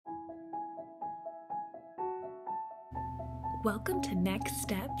Welcome to Next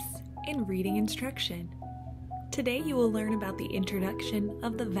Steps in Reading Instruction. Today you will learn about the introduction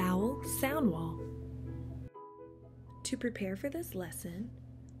of the vowel sound wall. To prepare for this lesson,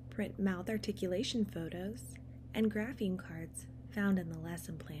 print mouth articulation photos and grapheme cards found in the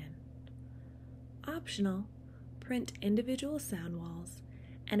lesson plan. Optional, print individual sound walls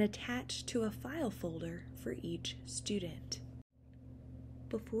and attach to a file folder for each student.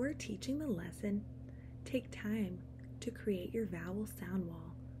 Before teaching the lesson, take time to create your vowel sound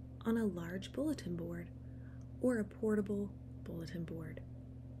wall on a large bulletin board or a portable bulletin board.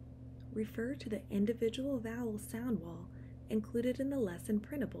 Refer to the individual vowel sound wall included in the lesson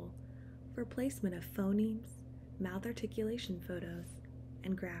printable for placement of phonemes, mouth articulation photos,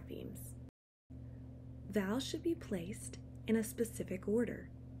 and graphemes. Vowels should be placed in a specific order,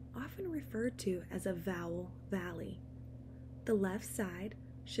 often referred to as a vowel valley. The left side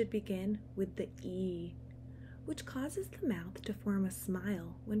should begin with the E, which causes the mouth to form a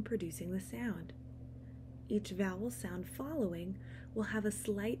smile when producing the sound. Each vowel sound following will have a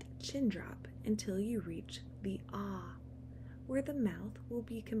slight chin drop until you reach the ah, where the mouth will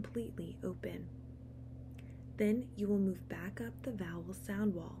be completely open. Then you will move back up the vowel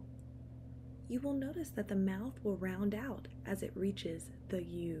sound wall. You will notice that the mouth will round out as it reaches the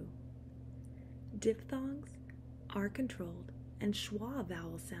U. Diphthongs, R-controlled, and schwa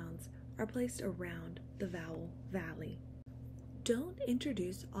vowel sounds are placed around the vowel valley. Don't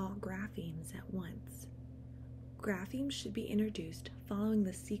introduce all graphemes at once. Graphemes should be introduced following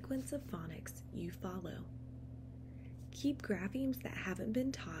the sequence of phonics you follow. Keep graphemes that haven't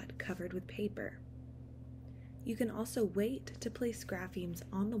been taught covered with paper. You can also wait to place graphemes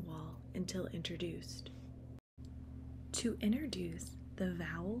on the wall until introduced. To introduce the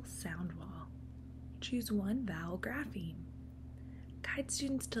vowel sound wall, choose one vowel grapheme. Guide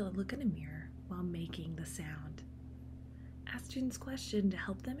students to look in a mirror while making the sound. Ask students questions to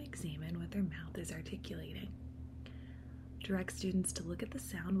help them examine what their mouth is articulating. Direct students to look at the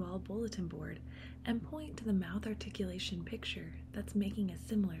sound wall bulletin board and point to the mouth articulation picture that's making a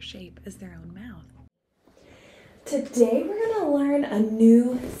similar shape as their own mouth. Today we're going to learn a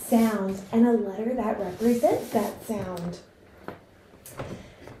new sound and a letter that represents that sound.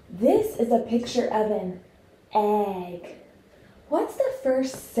 This is a picture of an egg. What's the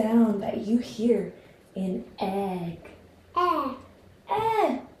first sound that you hear in egg?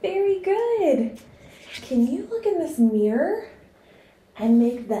 Eh. Very good. Can you look in this mirror and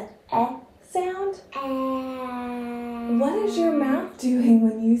make the sound? What is your mouth doing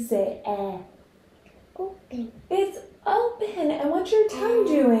when you say Open. It's open. And what's your tongue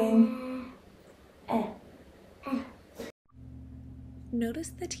doing? Notice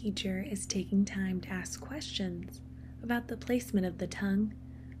the teacher is taking time to ask questions about the placement of the tongue,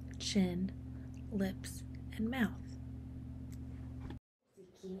 chin, lips, and mouth.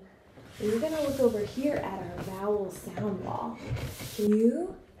 We're going to look over here at our vowel sound wall. Can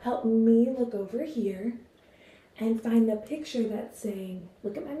you help me look over here and find the picture that's saying,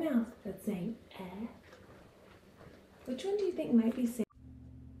 look at my mouth, that's saying eh? Which one do you think might be saying?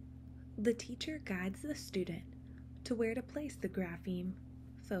 The teacher guides the student to where to place the grapheme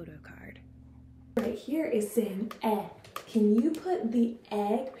photo card. Right here is saying eh. Can you put the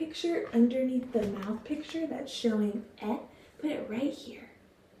egg picture underneath the mouth picture that's showing eh? Put it right here.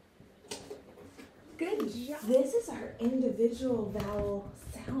 Good job. This is our individual vowel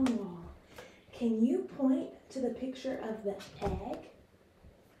sound wall. Can you point to the picture of the egg?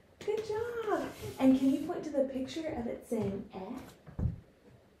 Good job. And can you point to the picture of it saying eh?